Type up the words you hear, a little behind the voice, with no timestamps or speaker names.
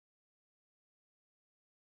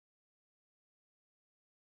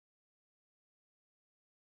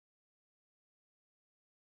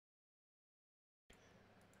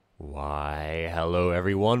Why, hello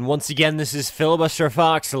everyone. Once again, this is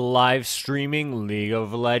FilibusterFox live streaming League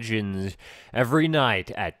of Legends every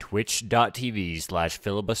night at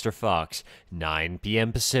twitch.tv/FilibusterFox, 9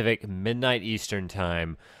 p.m. Pacific, midnight Eastern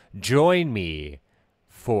Time. Join me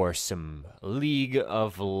for some League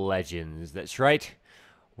of Legends. That's right.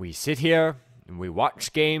 We sit here and we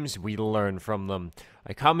watch games, we learn from them.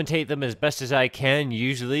 I commentate them as best as I can,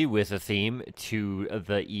 usually with a theme to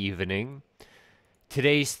the evening.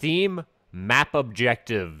 Today's theme, map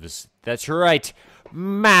objectives. That's right,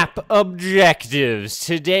 map objectives.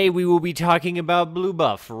 Today we will be talking about blue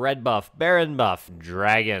buff, red buff, baron buff,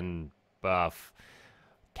 dragon buff,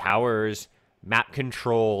 towers, map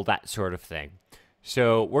control, that sort of thing.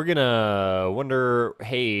 So we're gonna wonder,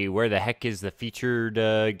 hey, where the heck is the featured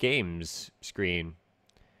games screen?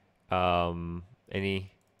 Any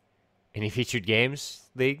featured games,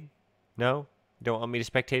 League? No? Don't want me to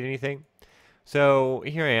spectate anything? So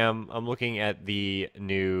here I am. I'm looking at the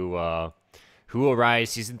new Who Will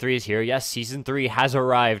Rise Season 3 is here. Yes, Season 3 has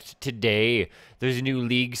arrived today. There's a new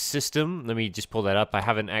league system. Let me just pull that up. I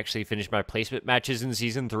haven't actually finished my placement matches in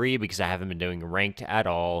Season 3 because I haven't been doing ranked at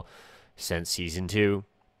all since Season 2,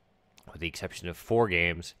 with the exception of 4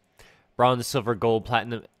 games. Bronze, Silver, Gold,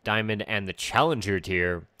 Platinum, Diamond, and the Challenger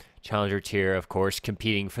tier. Challenger tier, of course,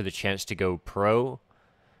 competing for the chance to go pro,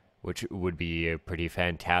 which would be pretty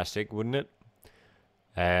fantastic, wouldn't it?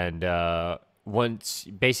 And once,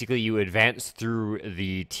 basically, you advance through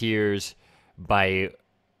the tiers by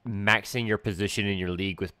maxing your position in your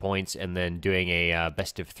league with points and then doing a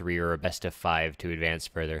best of 3 or a best of 5 to advance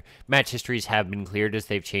further. Match histories have been cleared as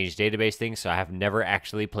they've changed database things, so I have never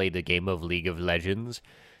actually played the game of League of Legends.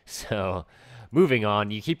 So, moving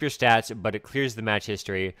on, you keep your stats, but it clears the match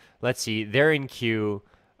history. Let's see, they're in queue.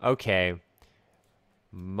 Okay.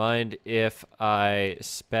 Mind if I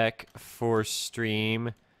spec for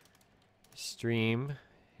stream?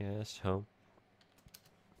 Yes, home.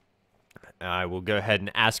 I will go ahead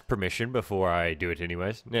and ask permission before I do it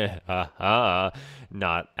anyways. Not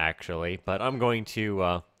actually, but I'm going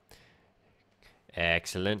to,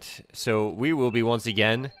 excellent. So we will be once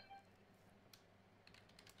again,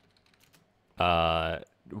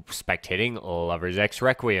 spectating Lover's X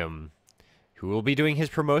Requiem, who will be doing his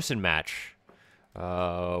promotion match.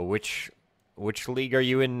 Which league are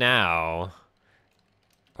you in now?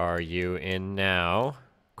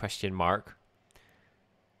 Question mark.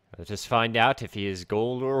 Let's just find out if he is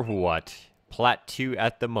gold or what. Plat 2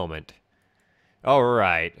 at the moment.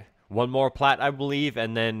 Alright. One more plat, I believe,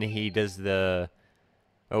 and then he does the...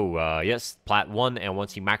 yes, plat 1, and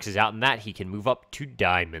once he maxes out in that, he can move up to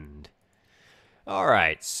diamond.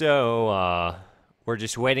 Alright, so, we're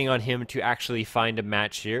just waiting on him to actually find a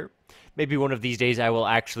match here. Maybe one of these days I will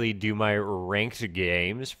actually do my ranked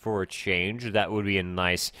games for a change. That would be a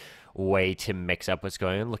nice way to mix up what's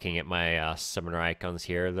going on. Looking at my summoner icons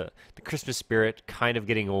here. The Christmas spirit kind of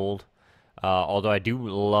getting old. Although I do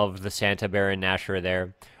love the Santa Baron Nashor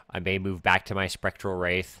there. I may move back to my Spectral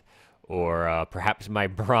Wraith. Or perhaps my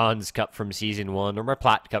Bronze Cup from Season 1. Or my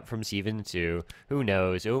Plat Cup from Season 2. Who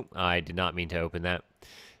knows? Oh, I did not mean to open that.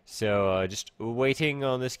 So, just waiting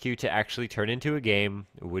on this queue to actually turn into a game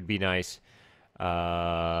would be nice.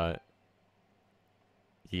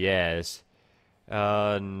 Yes.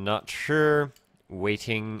 Not sure.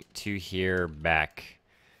 Waiting to hear back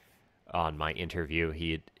on my interview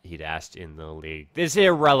he'd asked in the league. This is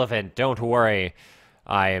irrelevant, don't worry.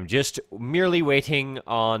 I am just merely waiting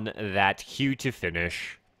on that queue to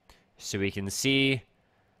finish so we can see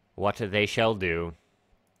what they shall do.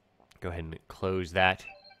 Go ahead and close that.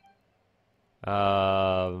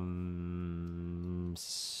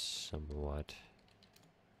 Somewhat.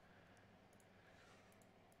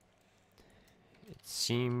 It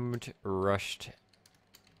seemed rushed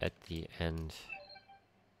at the end.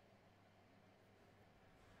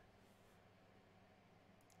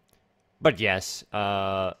 But yes,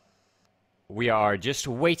 we are just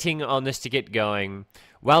waiting on this to get going.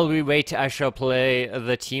 While we wait, I shall play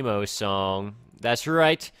the Teemo song. That's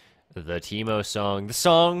right. The Teemo song. The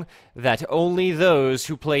song that only those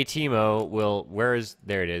who play Teemo will...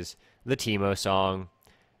 There it is. The Teemo song.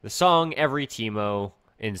 The song every Teemo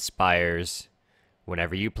inspires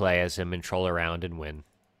whenever you play as him and troll around and win.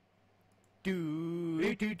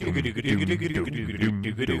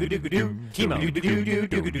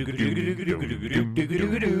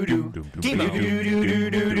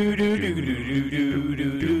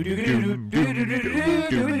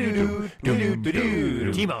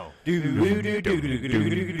 Teemo.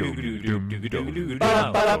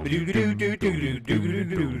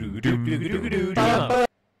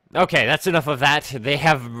 Okay, that's enough of that. They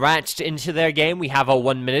have matched into their game. We have a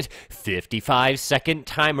 1 minute, 55-second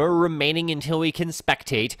timer remaining until we can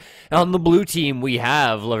spectate. On the blue team, we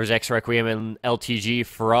have Lovers X Requiem and LTG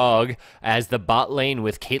Frog as the bot lane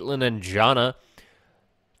with Caitlyn and Janna.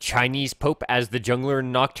 Chinese Pope as the jungler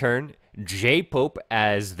Nocturne. J Pope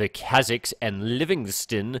as the Kazakhs, and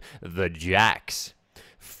Livingston the Jacks.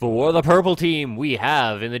 For the purple team, we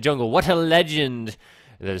have in the jungle, what a legend!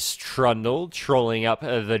 There's Trundle trolling up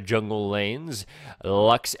the jungle lanes.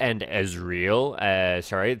 Lux and Ezreal,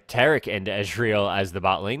 Taric and Ezreal as the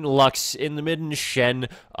bot lane. Lux in the mid and Shen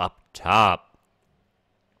up top.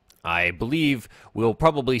 I believe we'll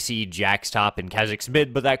probably see Jax top and Kazakhs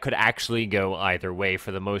mid, but that could actually go either way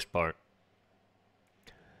for the most part.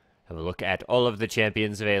 Have a look at all of the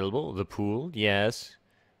champions available. The pool, yes.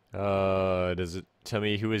 Does it tell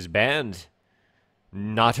me who is banned?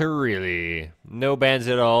 Not really. No bans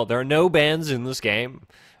at all. There are no bans in this game,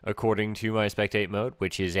 according to my spectate mode,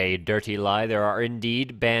 which is a dirty lie. There are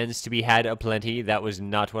indeed bans to be had aplenty. That was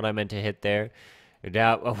not what I meant to hit there.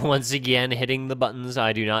 Now, once again, hitting the buttons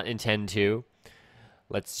I do not intend to.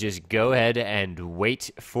 Let's just go ahead and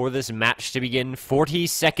wait for this match to begin. 40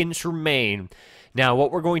 seconds remain. Now,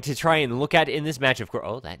 what we're going to try and look at in this match, of course...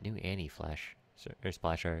 Oh, that new anti-flash. Or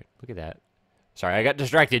splash art. Look at that. Sorry, I got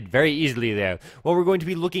distracted very easily there. What we're going to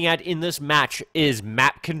be looking at in this match is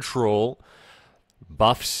map control,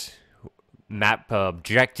 buffs, map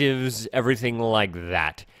objectives, everything like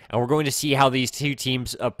that. And we're going to see how these two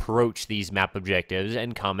teams approach these map objectives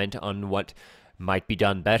and comment on what might be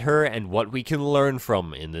done better and what we can learn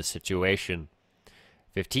from in this situation.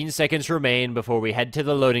 15 seconds remain before we head to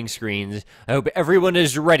the loading screens. I hope everyone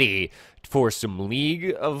is ready for some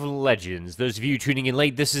League of Legends. Those of you tuning in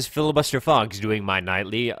late, this is FilibusterFox doing my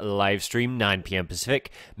nightly live stream, 9 p.m.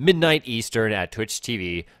 Pacific, midnight Eastern at Twitch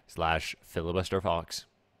TV/FilibusterFox.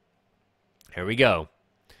 Here we go.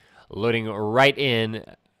 Loading right in.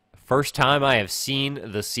 First time I have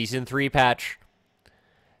seen the Season 3 patch.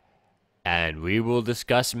 And we will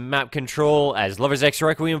discuss map control as Lovers X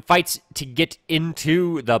Requiem fights to get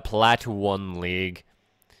into the Plat 1 League.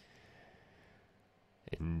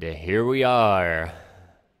 And here we are.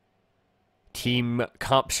 Team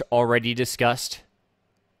comps already discussed.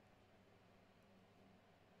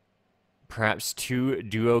 Perhaps 2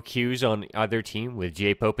 duo queues on either team with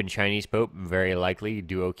J-Pope and Chinese Pope, very likely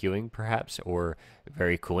duo queuing perhaps, or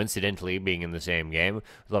very coincidentally being in the same game.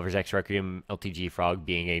 Lovers X Requiem, LTG Frog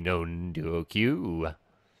being a known duo queue.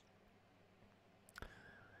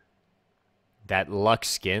 That Lux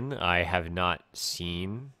skin I have not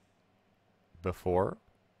seen before.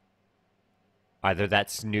 Either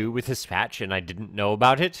that's new with this patch and I didn't know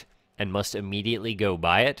about it and must immediately go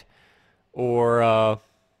buy it, or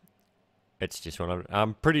it's just one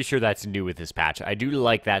I'm pretty sure that's new with this patch. I do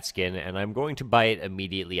like that skin, and I'm going to buy it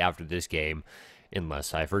immediately after this game,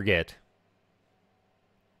 unless I forget.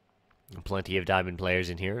 Plenty of diamond players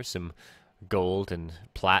in here. Some gold and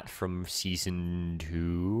plat from Season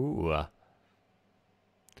 2.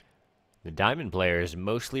 The diamond players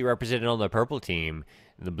mostly represented on the purple team,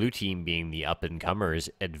 and the blue team being the up-and-comers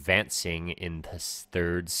advancing in this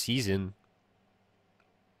 3rd season.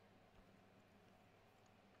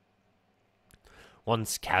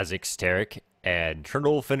 Once Kazakhs, Taric, and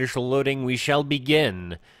Trundle finish loading, we shall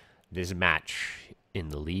begin this match in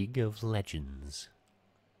the League of Legends.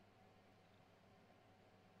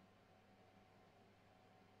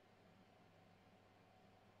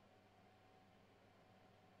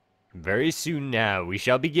 Very soon now, we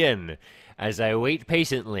shall begin, as I wait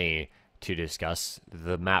patiently to discuss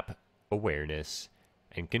the map awareness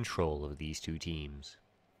and control of these two teams.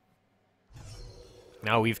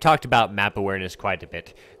 Now, we've talked about map awareness quite a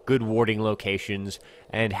bit, good warding locations,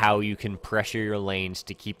 and how you can pressure your lanes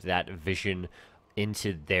to keep that vision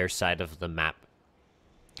into their side of the map.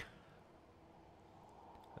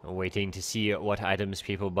 Waiting to see what items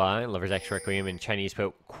people buy. Lovers X Requiem and Chinese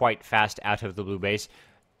Pope quite fast out of the blue base.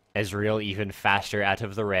 Ezreal even faster out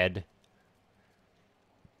of the red.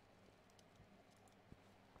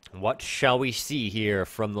 What shall we see here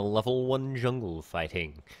from the level 1 jungle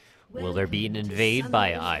fighting? Will there be an invade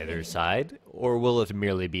by either side, or will it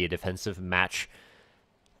merely be a defensive match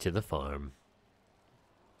to the farm?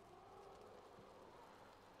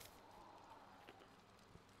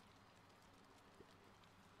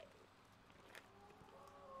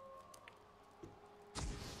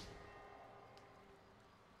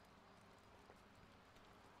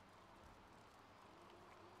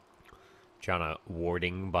 Janna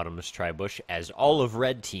warding bottom's tri-bush as all of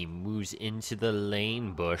red team moves into the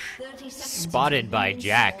lane bush. Spotted by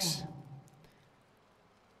Jax.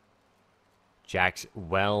 Jack's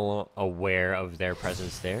well aware of their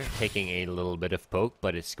presence there, taking a little bit of poke,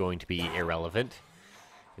 but it's going to be irrelevant.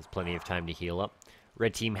 There's plenty of time to heal up.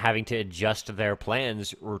 Red team having to adjust their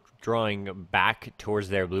plans, drawing back towards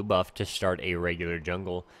their blue buff to start a regular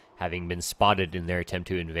jungle, having been spotted in their attempt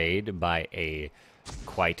to invade by a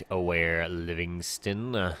quite aware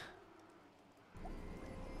Livingston.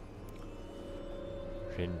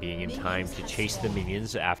 Shen being in time to chase the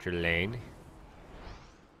minions after lane.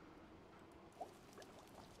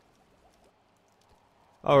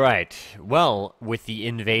 Alright, well, with the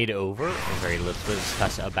invade over, very little to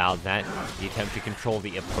discuss about that. The attempt to control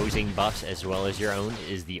the opposing buffs as well as your own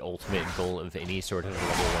is the ultimate goal of any sort of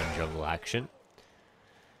level 1 jungle action.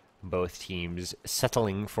 Both teams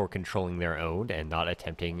settling for controlling their own and not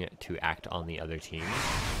attempting to act on the other team.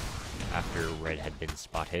 After Red had been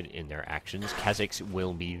spotted in their actions, Kha'Zix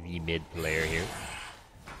will be the mid player here.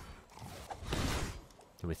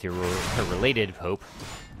 With her related Pope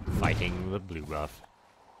fighting the blue buff.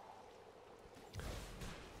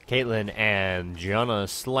 Caitlyn and Janna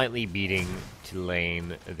slightly beating to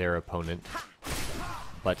lane their opponent,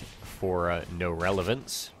 but for no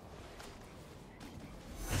relevance.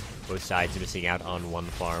 Both sides missing out on one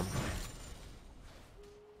farm.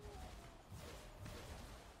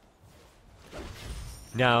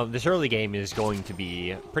 Now, this early game is going to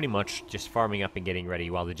be pretty much just farming up and getting ready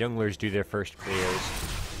while the junglers do their first clears.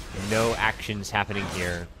 No actions happening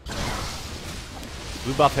here.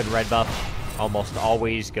 Blue buff and red buff almost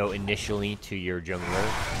always go initially to your jungler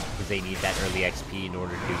because they need that early XP in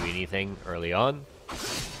order to do anything early on.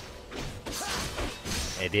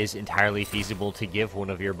 It is entirely feasible to give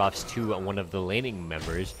one of your buffs to one of the laning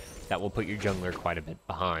members. That will put your jungler quite a bit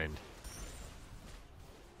behind.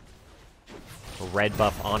 A red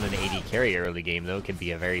buff on an AD carry early game, though, can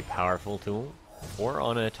be a very powerful tool. Or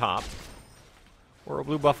on a top. Or a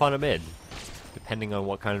blue buff on a mid. Depending on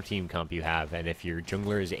what kind of team comp you have, and if your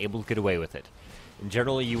jungler is able to get away with it. In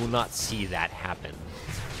general, you will not see that happen.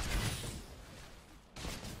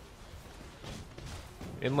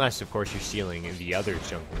 Unless, of course, you're stealing the other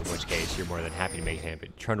jungle, in which case you're more than happy to make it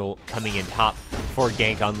happen. Trundle coming in top for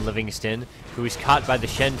gank on Livingston, who is caught by the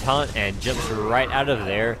Shen taunt and jumps right out of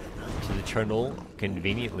there to the Trundle,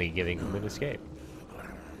 conveniently giving him an escape.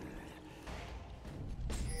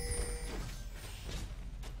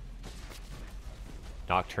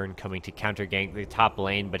 Nocturne coming to counter gank the top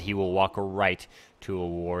lane, but he will walk right to a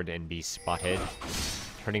ward and be spotted.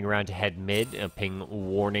 Turning around to head mid, a ping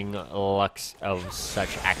warning Lux of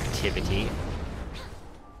such activity.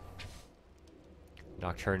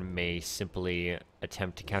 Nocturne may simply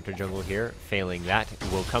attempt to counter jungle here. Failing that,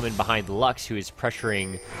 will come in behind Lux, who is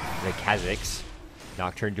pressuring the Kha'Zix.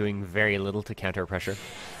 Nocturne doing very little to counter pressure.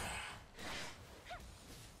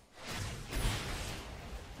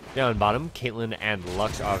 Down bottom, Caitlyn and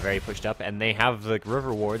Lux are very pushed up, and they have the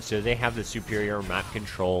river ward, so they have the superior map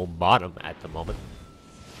control bottom at the moment.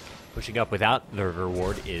 Pushing up without the river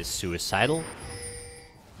ward is suicidal,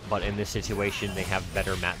 but in this situation they have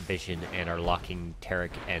better map vision and are locking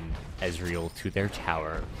Taric and Ezreal to their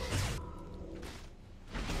tower.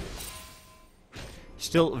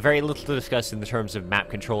 Still very little to discuss in the terms of map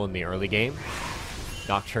control in the early game.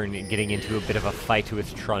 Nocturne getting into a bit of a fight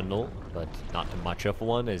with Trundle, but not much of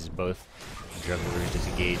one, as both jungglers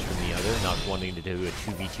disengage from the other, not wanting to do a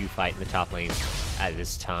 2v2 fight in the top lane at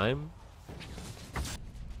this time.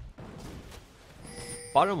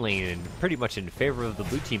 Bottom lane pretty much in favor of the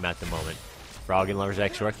blue team at the moment. Frog and Lover's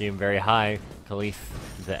X Requiem very high. Khalif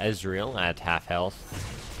the Ezreal at half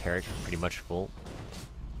health. Taric pretty much full.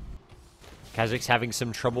 Kha'Zix having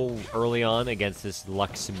some trouble early on against this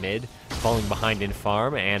Lux mid, falling behind in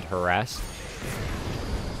farm and harass.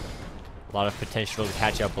 A lot of potential to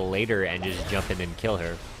catch up later and just jump in and kill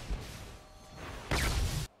her.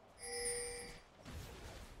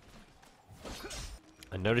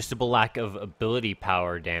 A noticeable lack of ability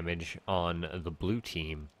power damage on the blue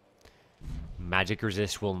team. Magic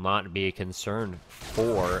resist will not be a concern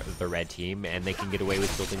for the red team, and they can get away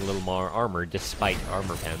with building a little more armor despite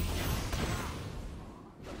armor pen.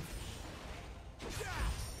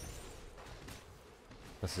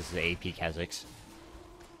 This is the AP Kha'Zix.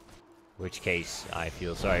 In which case, I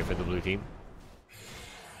feel sorry for the blue team.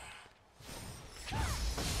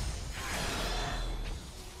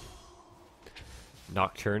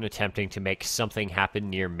 Nocturne attempting to make something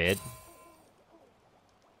happen near mid.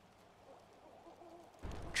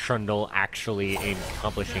 Trundle actually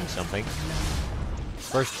accomplishing something.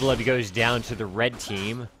 First blood goes down to the red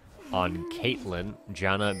team on Caitlyn.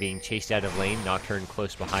 Janna being chased out of lane. Nocturne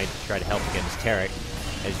close behind to try to help against Taric.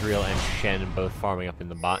 Ezreal and Shen both farming up in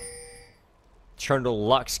the bot. Trundle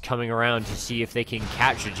Lux coming around to see if they can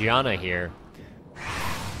catch Gianna here.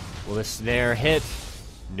 Will the snare hit?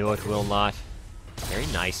 No, it will not. Very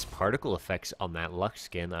nice particle effects on that Lux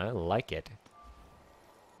skin. I like it.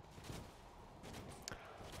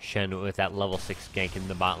 Shen with that level 6 gank in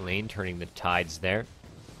the bot lane, turning the tides there.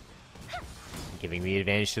 Giving the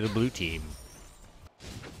advantage to the blue team.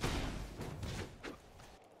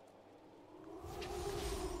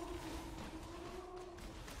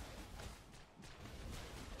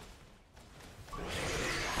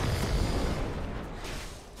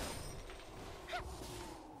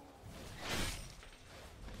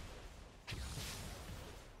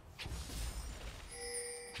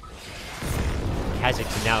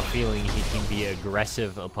 Kha'Zix now feeling he can be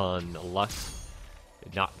aggressive upon Lux.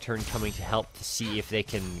 Nocturne coming to help to see if they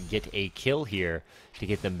can get a kill here to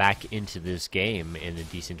get them back into this game in a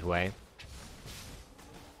decent way.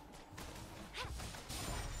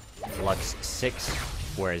 Lux 6,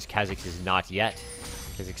 whereas Kha'Zix is not yet.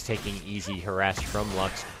 Kha'Zix taking easy harass from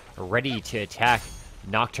Lux, ready to attack.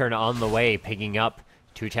 Nocturne on the way, picking up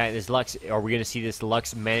to attack this Lux. Are we going to see this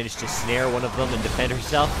Lux manage to snare one of them and defend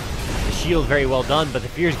herself? The shield very well done, but the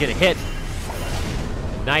fear's going to hit.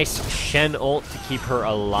 Nice Shen ult to keep her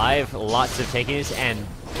alive. Lots of tankiness, and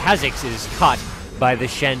Kha'Zix is caught by the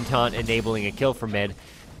Shen taunt, enabling a kill for mid.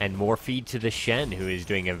 And more feed to the Shen, who is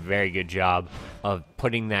doing a very good job of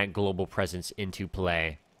putting that global presence into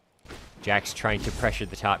play. Jack's trying to pressure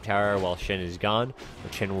the top tower while Shen is gone,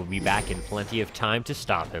 but Shen will be back in plenty of time to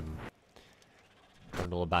stop him.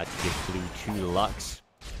 Trundle about to give blue to Lux.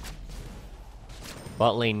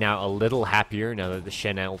 Bot lane now a little happier now that the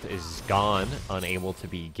Shen ult is gone, unable to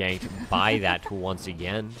be ganked by that once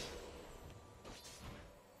again.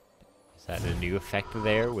 Is that a new effect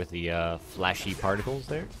there with the flashy particles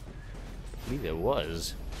there? I believe it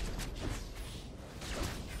was.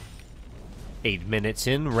 8 minutes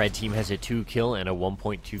in, red team has a 2 kill and a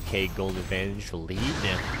 1.2k gold advantage lead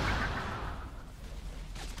now.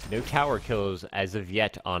 No tower kills as of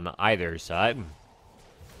yet on either side.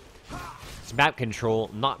 It's map control,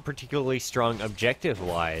 not particularly strong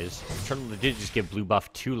objective-wise. Trundle did just give blue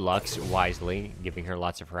buff to Lux wisely, giving her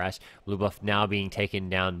lots of harass. Blue buff now being taken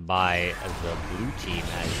down by the blue team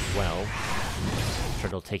as well.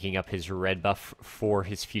 Trundle taking up his red buff for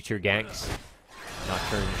his future ganks.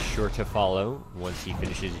 Nocturne sure to follow once he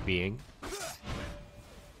finishes being.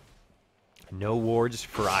 No wards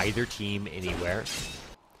for either team anywhere.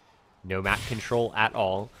 No map control at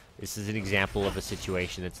all. This is an example of a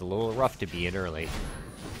situation that's a little rough to be in early.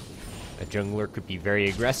 A jungler could be very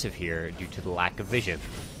aggressive here due to the lack of vision.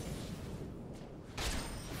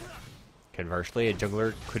 Conversely, a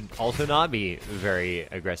jungler could also not be very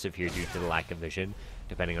aggressive here due to the lack of vision,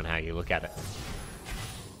 depending on how you look at it.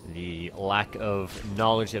 The lack of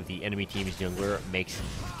knowledge of the enemy team's jungler makes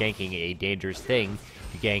ganking a dangerous thing.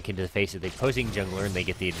 If you gank into the face of the opposing jungler and they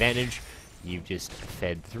get the advantage, you've just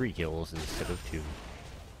fed 3 kills instead of 2.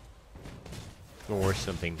 Or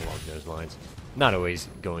something along those lines. Not always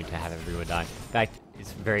going to have everyone die. In fact,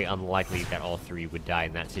 it's very unlikely that all 3 would die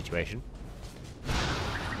in that situation.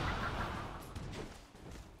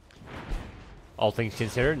 All things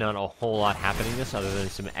considered, not a whole lot happening this other than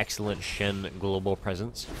some excellent Shen global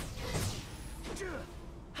presence.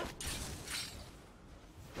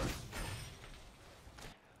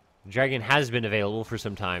 Dragon has been available for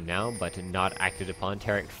some time now, but not acted upon.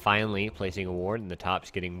 Tarek finally placing a ward, and the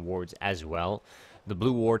top's getting wards as well. The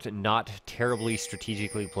blue ward not terribly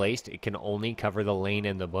strategically placed. It can only cover the lane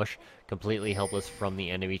and the bush, completely helpless from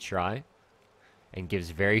the enemy try, and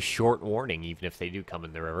gives very short warning even if they do come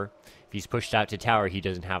in the river. If he's pushed out to tower, he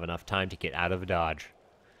doesn't have enough time to get out of dodge.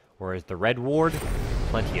 Whereas the red ward,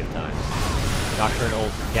 plenty of time. Nocturne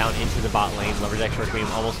ult down into the bot lane. Lover's Extra Queen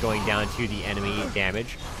almost going down to the enemy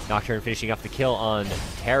damage. Nocturne finishing off the kill on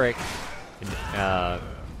Tarek,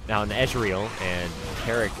 on Ezreal, and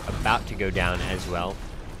Tarek about to go down as well.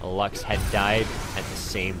 Lux had died at the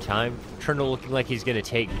same time. Trundle looking like he's going to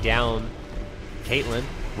take down Caitlyn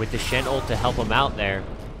with the Shen ult to help him out there,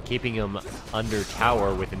 keeping him under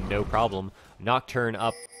tower with no problem. Nocturne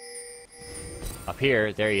up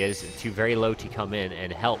here. There he is. Too very low to come in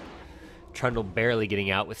and help. Trundle barely getting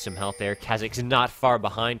out with some health there. Kha'Zix not far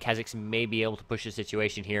behind. Kha'Zix may be able to push the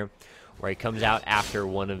situation here, where he comes out after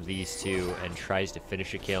one of these two and tries to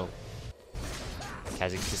finish a kill.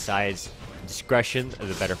 Kha'Zix decides discretion is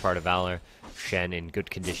the better part of valor. Shen in good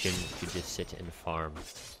condition to just sit and farm.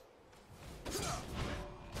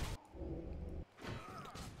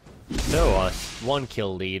 So, a 1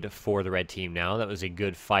 kill lead for the red team now. That was a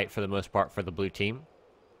good fight for the most part for the blue team.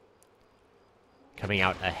 Coming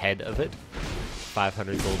out ahead of it.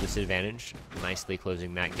 500 gold disadvantage, nicely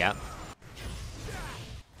closing that gap.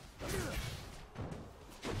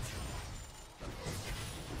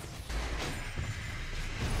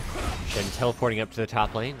 Shen teleporting up to the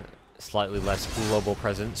top lane, slightly less global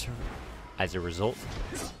presence as a result.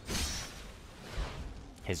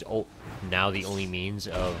 His ult now the only means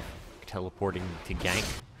of teleporting to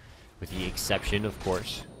gank, with the exception, of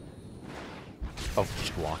course, of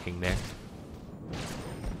just walking there.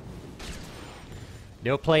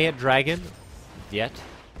 No play at Dragon yet.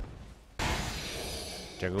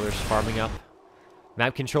 Jungler's farming up.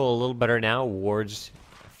 Map control a little better now. Wards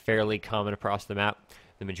fairly common across the map.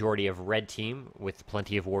 The majority of red team with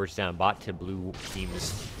plenty of wards down bot to blue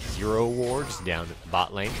team's 0 wards down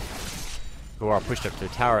bot lane, who are pushed up to the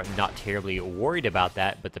tower. Not terribly worried about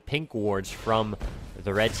that, but the pink wards from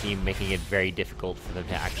the red team making it very difficult for them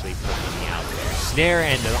to actually put any out there. Snare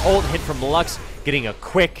and an ult hit from Lux, getting a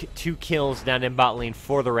quick 2 kills down in bot lane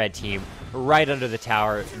for the red team, right under the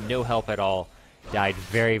tower. No help at all. Died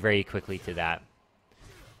very, very quickly to that.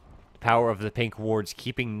 The power of the pink wards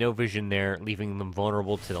keeping no vision there, leaving them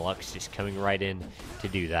vulnerable to the Lux just coming right in to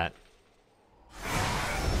do that.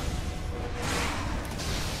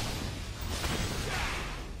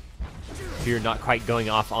 Fear not quite going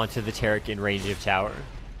off onto the Taric in range of tower.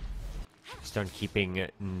 Just on keeping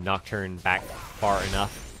Nocturne back far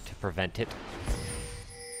enough to prevent it.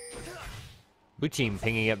 Blue team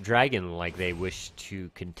pinging up Dragon like they wish to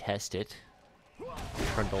contest it.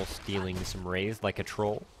 Trundle stealing some rays like a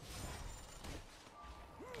troll.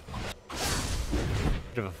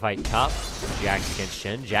 Bit of a fight top. Jax against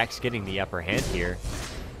Shen. Jax getting the upper hand here.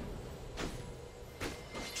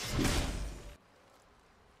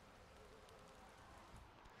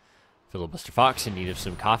 FilibusterFox in need of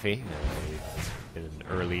some coffee. Been an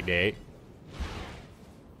early day.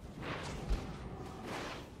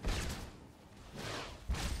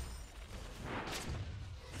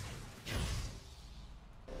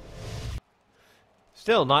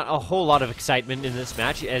 Still, not a whole lot of excitement in this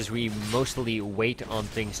match as we mostly wait on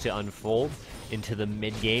things to unfold into the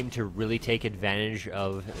mid-game to really take advantage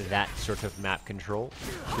of that sort of map control.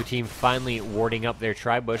 Blue team finally warding up their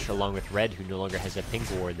tri-bush along with red, who no longer has a pink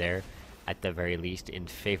ward there, at the very least in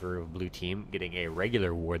favor of blue team. Getting a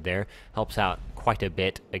regular ward there helps out quite a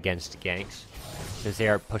bit against ganks, since they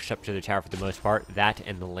are pushed up to the tower for the most part. That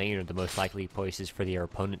and the lane are the most likely places for their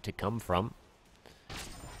opponent to come from.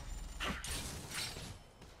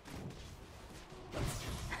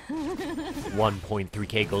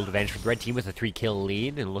 $1.3k gold advantage for the red team with a 3-kill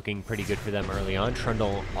lead, and looking pretty good for them early on.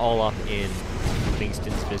 Trundle all up in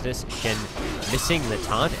Livingston's business. Shen missing the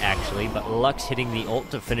taunt, actually, but Lux hitting the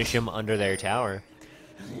ult to finish him under their tower.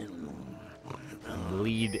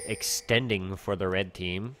 Lead extending for the red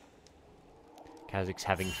team. Kha'Zix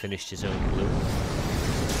having finished his own blue.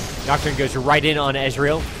 Nocturne goes right in on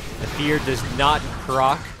Ezreal. The fear does not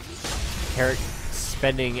proc. Taric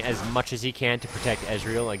spending as much as he can to protect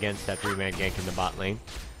Ezreal against that 3-man gank in the bot lane.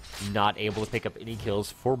 Not able to pick up any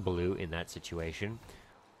kills for blue in that situation.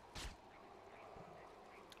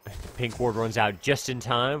 The pink ward runs out just in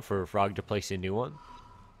time for Frog to place a new one.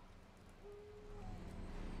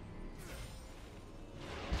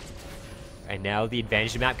 And now the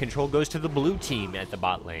advantage of map control goes to the blue team at the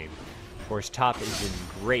bot lane. Of course, top is in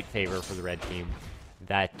great favor for the red team.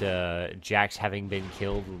 That Jax having been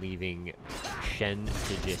killed, leaving Shen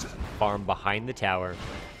to just farm behind the tower.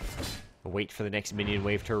 Wait for the next minion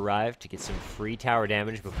wave to arrive to get some free tower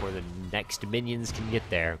damage before the next minions can get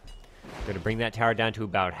there. Going to bring that tower down to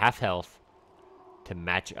about half health to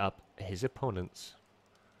match up his opponents.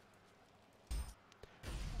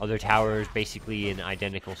 Other towers basically in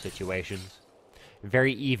identical situations.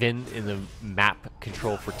 Very even in the map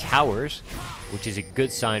control for towers, which is a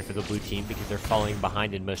good sign for the blue team because they're falling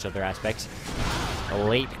behind in most other aspects. A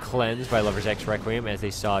late cleanse by Lover's X Requiem as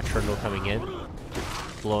they saw Trundle coming in,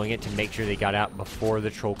 blowing it to make sure they got out before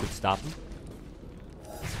the troll could stop them.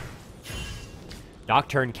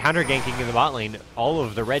 Nocturne counter-ganking in the bot lane. All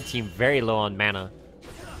of the red team very low on mana.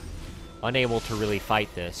 Unable to really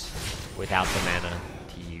fight this without the mana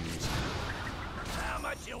to use.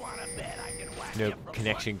 No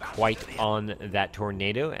connection quite on that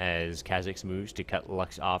tornado as Kha'Zix moves to cut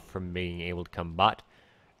Lux off from being able to come bot.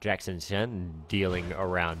 Jackson Shen dealing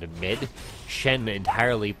around mid. Shen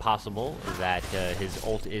entirely possible that his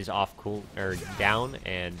ult is off down,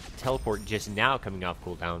 and teleport just now coming off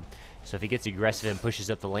cooldown. So if he gets aggressive and pushes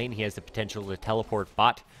up the lane, he has the potential to teleport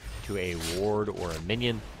bot to a ward or a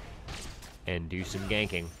minion and do some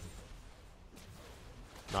ganking.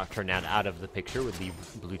 Nocturne out of the picture would leave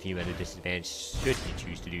blue team at a disadvantage should he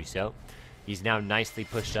choose to do so. He's now nicely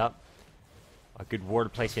pushed up A good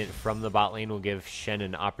ward placement from the bot lane will give Shen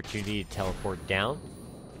an opportunity to teleport down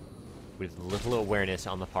with little awareness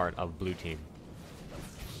on the part of blue team.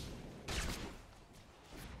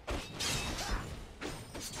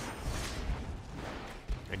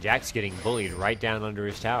 And Jack's getting bullied right down under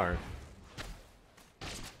his tower.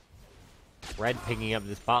 Red picking up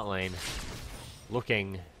this bot lane,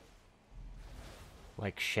 looking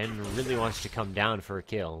like Shen really wants to come down for a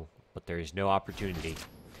kill, but there is no opportunity.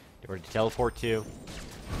 Nowhere to teleport to,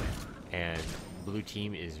 and blue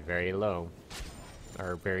team is very low,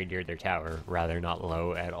 or very near their tower, rather not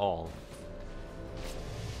low at all.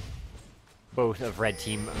 Both of red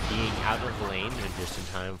team being out of lane and just in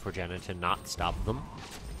time for Jenna to not stop them.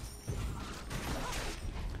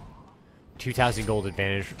 2,000 gold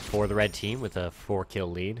advantage for the red team with a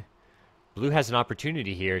 4-kill lead. Blue has an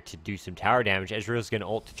opportunity here to do some tower damage. Ezreal's going to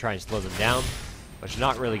ult to try and slow them down, but it's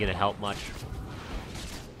not really going to help much.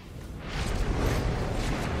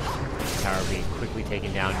 Tower being quickly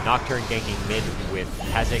taken down. Nocturne ganking mid with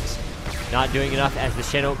Kha'Zix. Not doing enough as the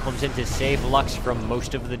Shen ult comes in to save Lux from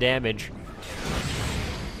most of the damage.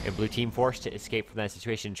 And blue team forced to escape from that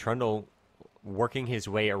situation. Trundle working his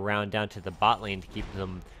way around down to the bot lane to keep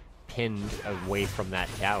them pinned away from that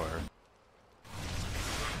tower.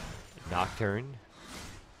 Nocturne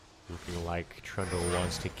looking like Trundle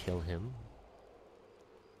wants to kill him.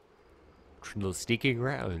 Trundle sneaking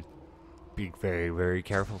around. Being very, very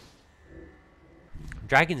careful.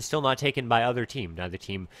 Dragon is still not taken by other team. Neither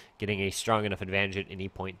team getting a strong enough advantage at any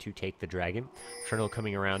point to take the dragon. Trundle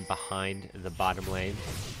coming around behind the bottom lane.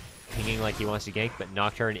 Pinging like he wants to gank, but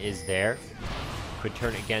Nocturne is there. Could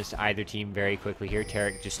turn against either team very quickly here.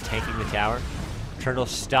 Tarek just tanking the tower. Trundle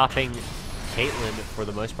stopping Caitlyn for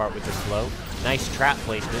the most part with the slow. Nice trap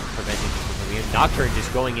placement, preventing him from coming in. Nocturne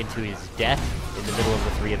just going into his death in the middle of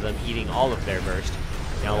the three of them, eating all of their burst.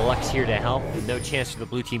 Now Lux here to help. No chance for the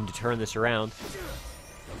blue team to turn this around.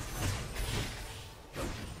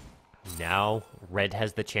 Now red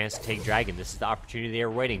has the chance to take dragon. This is the opportunity they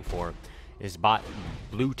are waiting for. Is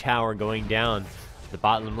blue tower going down. The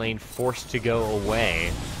bottom lane forced to go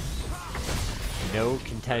away. No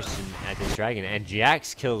contestant at this dragon. And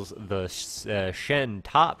Jax kills the Shen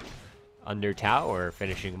top under tower,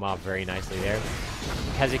 finishing him off very nicely there.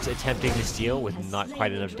 Kha'Zix attempting to steal with not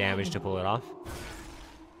quite enough damage to pull it off.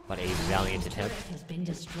 But a valiant attempt.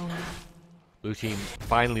 Blue team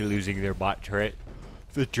finally losing their bot turret.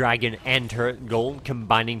 The dragon and turret gold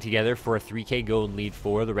combining together for a 3k gold lead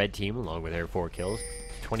for the red team, along with their 4 kills.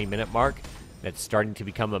 20-minute mark. That's starting to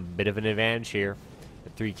become a bit of an advantage here. The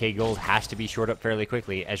 3k gold has to be shored up fairly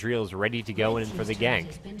quickly. Ezreal is ready to go in for the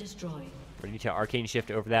gank. Ready to arcane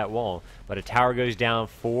shift over that wall. But a tower goes down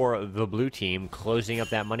for the blue team, closing up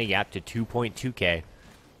that money gap to 2.2k.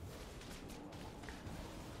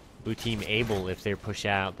 Blue team able, if they push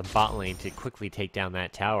out the bot lane, to quickly take down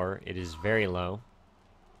that tower. It is very low.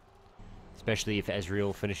 Especially if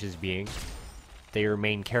Ezreal finishes being. They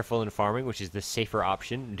remain careful in farming, which is the safer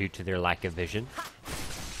option due to their lack of vision.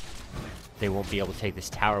 They won't be able to take this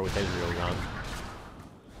tower with Ezreal gone.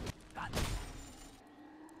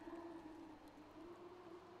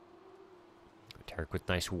 Tarek with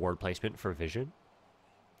nice ward placement for vision.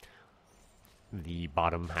 The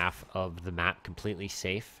bottom half of the map completely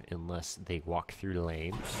safe unless they walk through the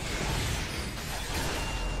lane.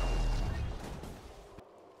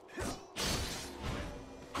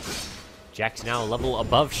 Jack's now a level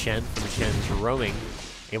above Shen from Shen's roaming.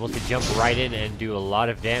 Able to jump right in and do a lot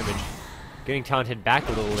of damage. Getting taunted back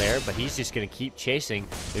a little there, but he's just going to keep chasing.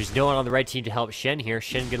 There's no one on the red team to help Shen here.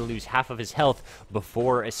 Shen going to lose half of his health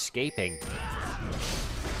before escaping.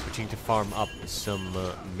 Switching to farm up some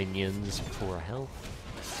minions for health.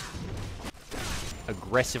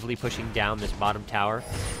 Aggressively pushing down this bottom tower.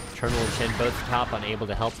 Eternal and Shen both top, unable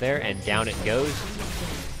to help there, and down it goes.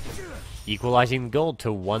 Equalizing the gold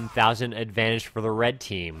to 1,000 advantage for the red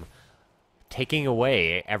team. Taking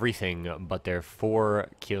away everything but their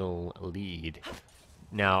 4-kill lead.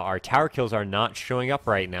 Now, our tower kills are not showing up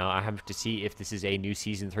right now. I have to see if this is a new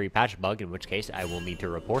Season 3 patch bug, in which case I will need to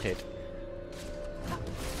report it.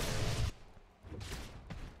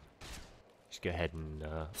 Just go ahead and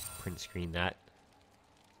print screen that.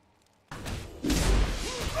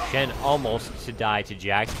 Shen almost to die to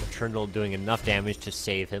Jax, but Trundle doing enough damage to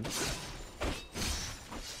save him.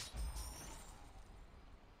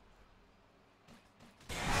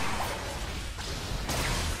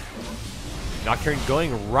 Nocturne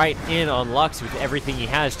going right in on Lux with everything he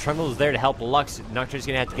has. Trundle is there to help Lux. Nocturne's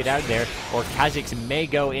going to have to get out of there, or Kha'Zix may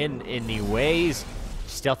go in the ways.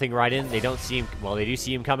 stealthing right in. They don't see him. Well, they do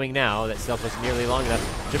see him coming now. That stealth wasn't nearly long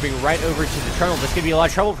enough. Jumping right over to the Trundle. That's going to be a lot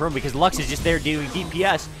of trouble for him because Lux is just there doing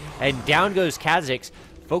DPS. And down goes Kha'Zix,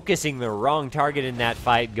 focusing the wrong target in that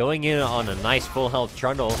fight, going in on a nice full health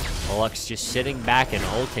Trundle. Lux just sitting back and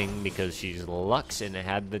ulting because she's Lux and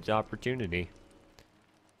had the opportunity.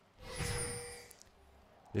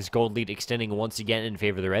 This gold lead extending once again in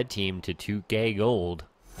favor of the red team to 2k gold.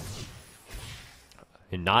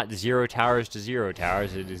 And not 0 towers to 0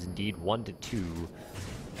 towers, it is indeed 1 to 2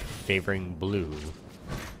 favoring blue.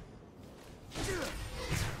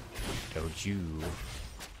 Don't you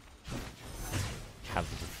have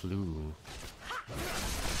the flu?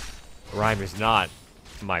 Rhyme is not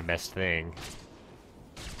my best thing.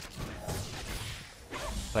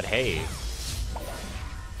 But hey,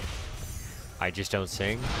 I just don't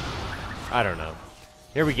sing. I don't know.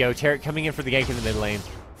 Here we go. Tarek coming in for the gank in the mid lane.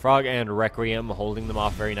 Frog and Requiem holding them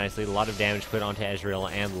off very nicely. A lot of damage put onto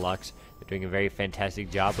Ezreal and Lux. They're doing a very fantastic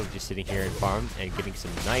job of just sitting here and farm and getting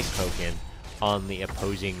some nice poke in on the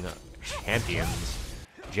opposing champions.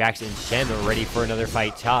 Jax and Shen are ready for another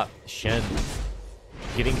fight top. Shen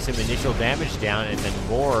getting some initial damage down and then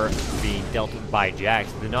more being dealt by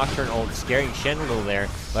Jax. The Nocturne ult scaring Shen a little there,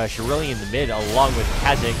 but Shirley in the mid along with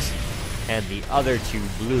Kha'Zix and the other two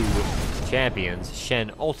blue champions.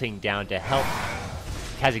 Shen ulting down to help.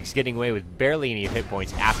 Kha'Zix getting away with barely any hit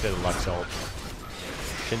points after the Lux ult.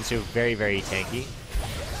 Shinsu very, very tanky.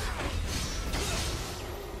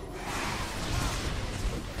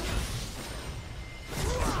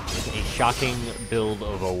 A shocking build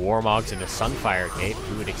of a Warmogs and a Sunfire cape.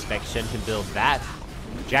 Who would expect Shen to build that?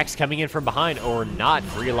 Jax coming in from behind or not,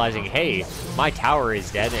 realizing, hey, my tower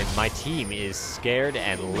is dead and my team is scared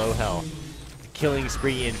and low health. Killing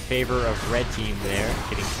spree in favor of red team there,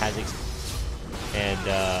 getting Kha'Zix and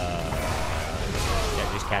yeah,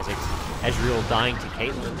 just Kha'Zix. Ezreal dying to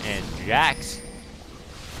Caitlyn and Jax.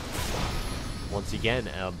 Once again,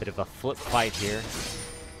 a bit of a flip fight here.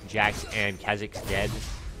 Jax and Kha'Zix dead.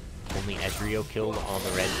 Only Ezreal killed on the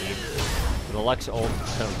red team. The Lux ult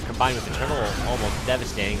combined with the Eternal ult, almost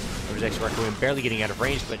devastating. Rex Requiem barely getting out of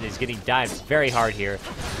range, but is getting dived very hard here.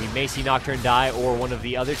 We may see Nocturne die or one of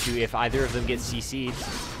the other two if either of them gets CC'd.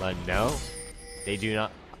 But no, they do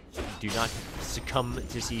not succumb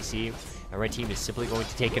to CC. Our red team is simply going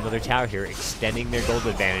to take another tower here, extending their gold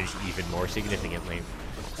advantage even more significantly.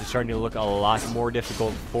 It's starting to look a lot more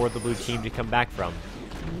difficult for the blue team to come back from.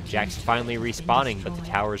 Jax finally respawning, but the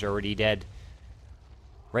tower's already dead.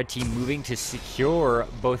 Red team moving to secure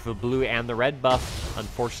both the blue and the red buff.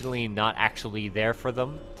 Unfortunately, not actually there for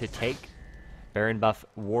them to take. Baron buff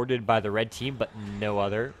warded by the red team, but no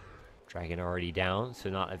other. Dragon already down, so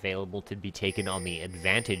not available to be taken on the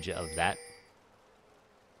advantage of that.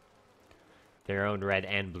 Their own red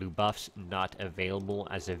and blue buffs not available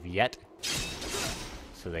as of yet,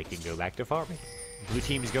 so they can go back to farming. Blue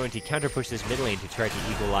team is going to counter push this mid lane to try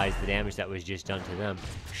to equalize the damage that was just done to them.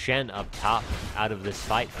 Shen up top, out of this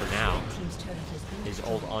fight for now. His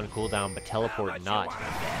ult on cooldown, but teleport not.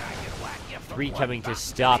 3 coming to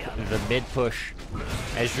stop the mid push.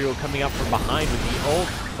 Ezreal coming up from behind with the ult,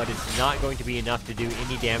 but it's not going to be enough to do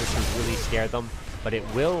any damage to really scare them. But it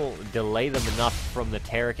will delay them enough from the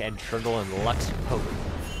Tarek and Trundle and Lux poke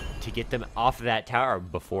to get them off that tower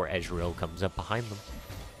before Ezreal comes up behind them.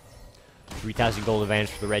 3,000 gold advantage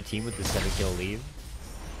for the red team with the 7-kill lead.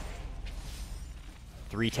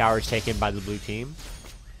 3 towers taken by the blue team.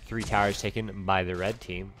 3 towers taken by the red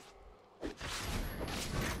team.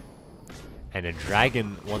 And a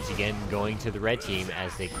dragon once again going to the red team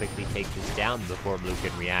as they quickly take this down before blue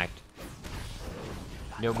can react.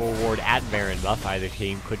 No more ward at Baron buff. Either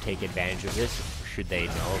team could take advantage of this should they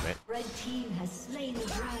know of it. Red team has slain the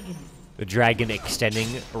dragon. The dragon extending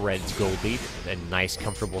red's gold lead. A nice,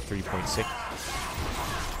 comfortable 3.6.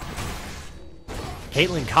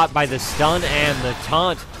 Caitlyn caught by the stun and the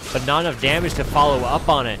taunt, but not enough damage to follow up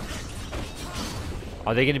on it.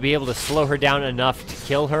 Are they going to be able to slow her down enough to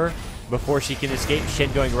kill her before she can escape?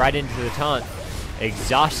 Shen going right into the taunt.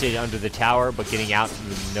 Exhausted under the tower, but getting out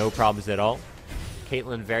with no problems at all.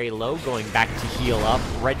 Caitlyn very low, going back to heal up.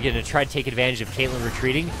 Red going to try to take advantage of Caitlyn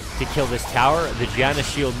retreating to kill this tower. The Gianna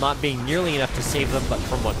shield not being nearly enough to save them, but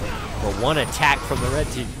from one attack from the red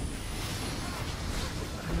team.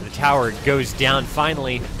 The tower goes down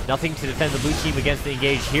finally. Nothing to defend the blue team against the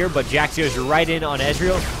engage here, but Jax goes right in on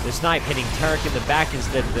Ezreal. The snipe hitting Tarek in the back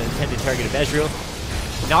instead of the intended target of Ezreal.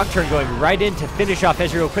 Nocturne going right in to finish off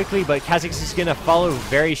Ezreal quickly, but Kha'Zix is going to follow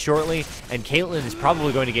very shortly, and Caitlyn is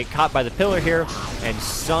probably going to get caught by the pillar here and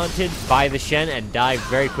saunted by the Shen and die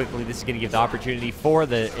very quickly. This is going to give the opportunity for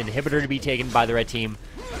the inhibitor to be taken by the red team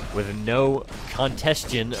with no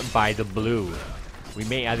contestation by the blue. We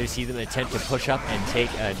may either see them attempt to push up and take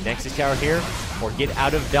a Nexus tower here, or get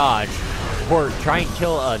out of dodge, or try and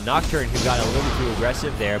kill a Nocturne who got a little too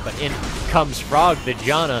aggressive there, but in comes Frog, the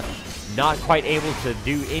Janna, not quite able to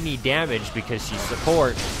do any damage because she's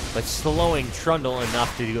support, but slowing Trundle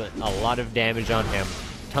enough to do a lot of damage on him.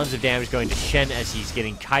 Tons of damage going to Shen as he's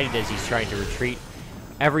getting kited as he's trying to retreat.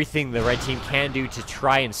 Everything the red team can do to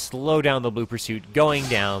try and slow down the blue pursuit going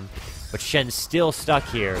down, but Shen's still stuck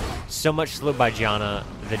here. So much slowed by Janna.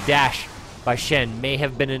 The dash by Shen may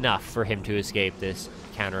have been enough for him to escape this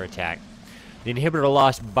counterattack. The inhibitor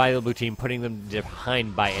lost by the blue team, putting them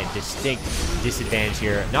behind by a distinct disadvantage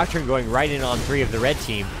here. Nocturne going right in on 3 of the red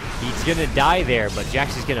team. He's going to die there, but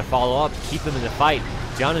Jax is going to follow up to keep them in the fight.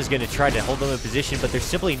 Janna's going to try to hold them in position, but there's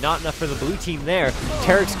simply not enough for the blue team there.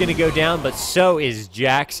 Tarek's going to go down, but so is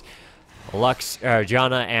Jax.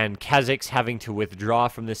 Janna and Kha'Zix having to withdraw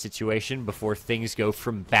from this situation before things go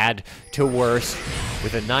from bad to worse.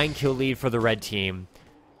 With a 9-kill lead for the red team,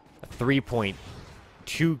 a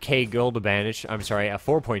 3.2k gold advantage. I'm sorry, a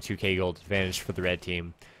 4.2k gold advantage for the red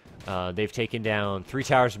team. They've taken down 3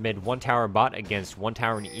 towers mid, 1 tower in bot against 1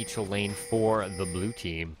 tower in each lane for the blue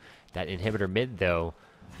team. That inhibitor mid, though,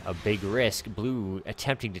 a big risk. Blue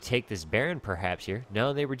attempting to take this Baron perhaps here.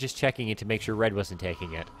 No, they were just checking it to make sure red wasn't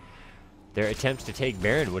taking it. Their attempts to take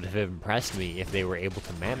Baron would have impressed me if they were able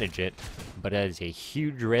to manage it, but that is a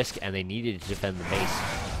huge risk, and they needed to defend the base.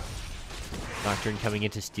 Nocturne coming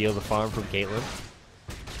in to steal the farm from Caitlyn.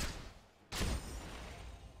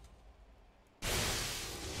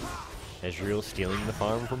 Ezreal stealing the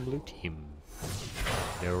farm from blue team.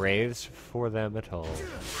 No wraiths for them at all.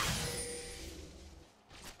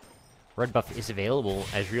 Red buff is available.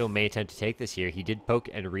 Ezreal may attempt to take this here. He did poke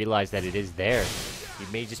and realize that it is there. He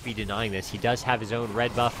may just be denying this. He does have his own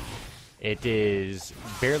red buff. It is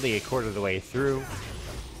barely a quarter of the way through,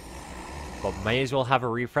 but may as well have a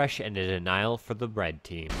refresh and a denial for the red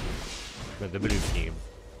team. For the blue team,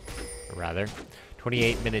 rather.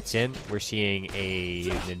 28 minutes in, we're seeing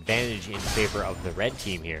an advantage in favor of the red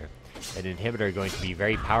team here. An inhibitor going to be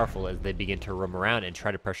very powerful as they begin to roam around and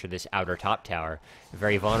try to pressure this outer top tower.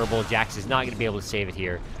 Very vulnerable. Jax is not going to be able to save it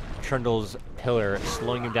here. Trundle's pillar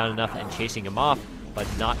slowing him down enough and chasing him off, but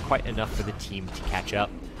not quite enough for the team to catch up.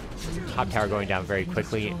 Top tower going down very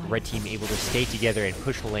quickly. Red team able to stay together and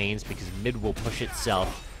push lanes because mid will push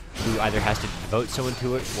itself. Blue either has to devote someone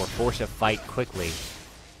to it or force a fight quickly,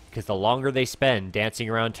 because the longer they spend dancing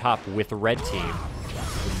around top with the red team,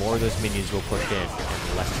 the more those minions will push in and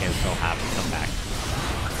the less chance they'll have to come back.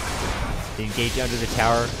 They engage under the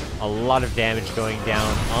tower. A lot of damage going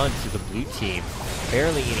down onto the blue team.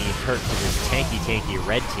 Barely any hurt to this tanky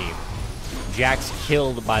red team. Jax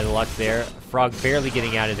killed by the Lux there. Frog barely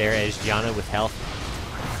getting out of there as Janna with health.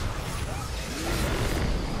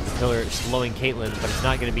 The pillar slowing Caitlyn, but it's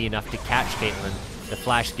not going to be enough to catch Caitlyn. The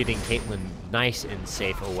flash getting Caitlyn nice and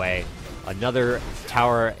safe away. Another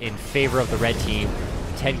tower in favor of the red team.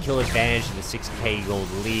 10-kill advantage and a 6k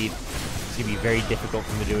gold lead. It's going to be very difficult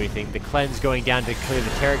for them to do anything. The cleanse going down to clear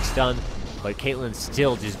the Tarek stun, but Caitlyn's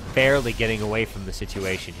still just barely getting away from the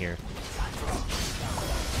situation here.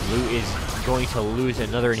 Blue is going to lose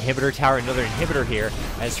another inhibitor tower, another inhibitor here,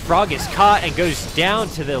 as Frog is caught and goes down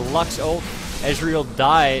to the Lux ult. Ezreal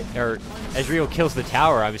kills the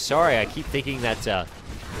tower. I'm sorry, I keep thinking that's an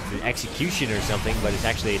execution or something, but it's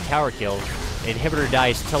actually a tower kill. Inhibitor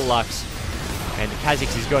dies to Lux, and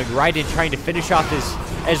Kha'Zix is going right in trying to finish off this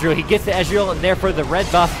Ezreal. He gets the Ezreal, and therefore the red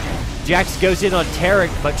buff. Jax goes in on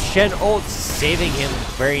Tarek, but Shen ults, saving him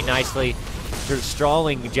very nicely. Sort of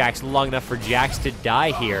stalling Jax long enough for Jax to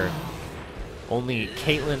die here. Only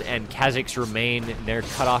Caitlyn and Kha'Zix remain. They're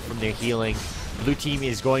cut off from their healing. Blue team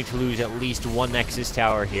is going to lose at least 1 Nexus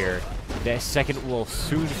tower here. The second will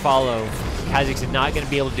soon follow. Kha'Zix is not going to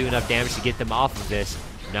be able to do enough damage to get them off of this.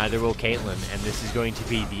 Neither will Caitlyn, and this is going to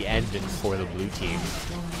be the end for the blue team.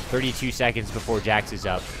 32 seconds before Jax is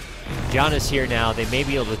up. Janna's here now. They may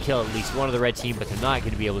be able to kill at least one of the red team, but they're not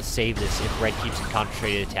going to be able to save this if red keeps a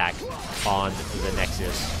concentrated attack on the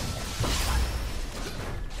Nexus.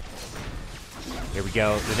 Here we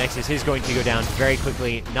go. The Nexus is going to go down very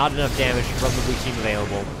quickly. Not enough damage from the blue team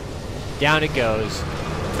available. Down it goes.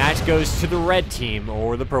 Match goes to the red team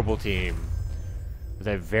or the purple team.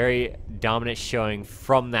 with a very dominant showing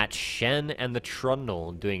from that Shen and the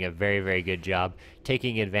Trundle, doing a very, very good job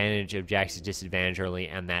taking advantage of Jax's disadvantage early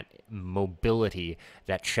and that mobility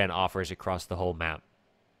that Shen offers across the whole map.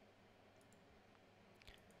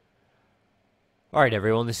 Alright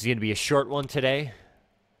everyone, this is going to be a short one today.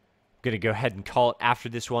 I'm going to go ahead and call it after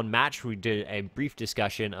this one match. We did a brief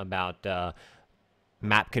discussion about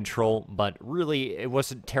map control, but really it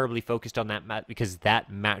wasn't terribly focused on that map because that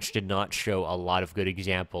match did not show a lot of good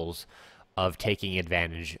examples of taking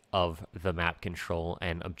advantage of the map control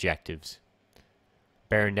and objectives.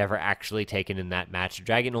 Baron never actually taken in that match.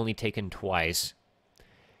 Dragon only taken twice.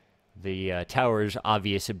 The tower's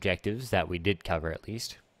obvious objectives that we did cover at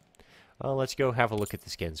least. Well, let's go have a look at the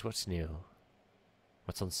skins. What's new?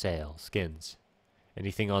 What's on sale? Skins.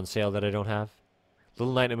 Anything on sale that I don't have?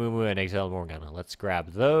 Little Knight Amumu and Exile Morgana. Let's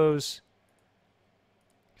grab those.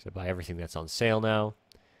 So buy everything that's on sale now.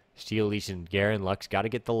 Steel Legion, Garen, Lux. Gotta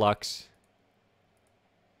get the Lux.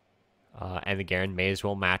 And the Garen may as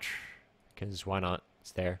well match. Because why not?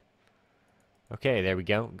 It's there. Okay, there we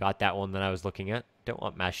go. Got that one that I was looking at. Don't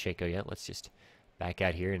want Mass Shaco yet. Let's just back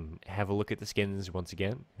out here and have a look at the skins once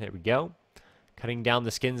again. There we go. Cutting down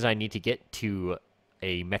the skins I need to get to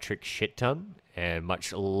a metric shit ton, and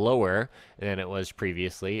much lower than it was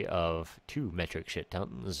previously of 2 metric shit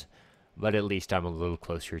tons, but at least I'm a little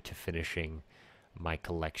closer to finishing my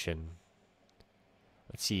collection.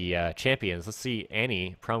 Let's see, champions. Let's see,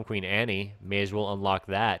 Annie, Prom Queen Annie. May as well unlock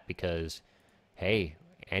that because, hey,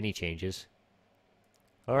 Annie changes.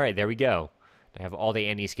 Alright, there we go. I have all the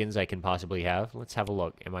Annie skins I can possibly have. Let's have a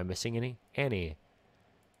look. Am I missing any? Annie.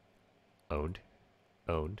 Owned.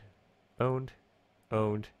 Owned. Owned.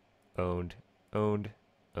 Owned, owned, owned,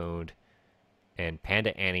 owned, and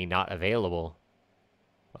Panda Annie not available.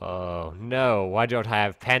 Oh, no. Why don't I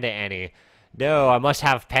have Panda Annie? No, I must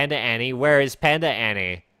have Panda Annie. Where is Panda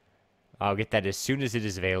Annie? I'll get that as soon as it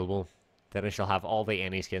is available. Then I shall have all the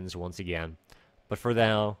Annie skins once again. But for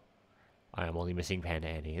now, I am only missing Panda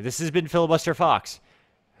Annie. This has been FilibusterFox.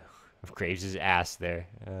 Graves' ass there.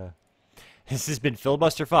 This has been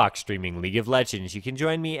FilibusterFox streaming League of Legends. You can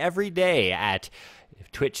join me every day at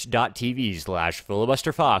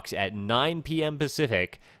twitch.tv/FilibusterFox at 9 p.m.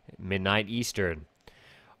 Pacific, midnight Eastern.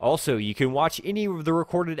 Also, you can watch any of the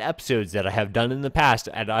recorded episodes that I have done in the past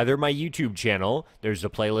at either my YouTube channel. There's a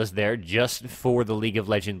playlist there just for the League of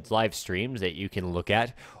Legends live streams that you can look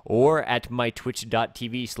at, or at my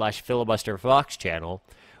twitch.tv/FilibusterFox channel,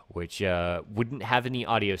 which wouldn't have any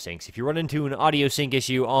audio syncs. If you run into an audio sync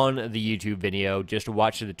issue on the YouTube video, just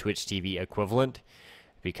watch the Twitch TV equivalent,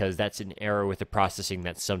 because that's an error with the processing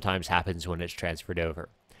that sometimes happens when it's transferred over.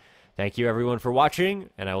 Thank you everyone for watching,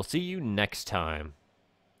 and I will see you next time.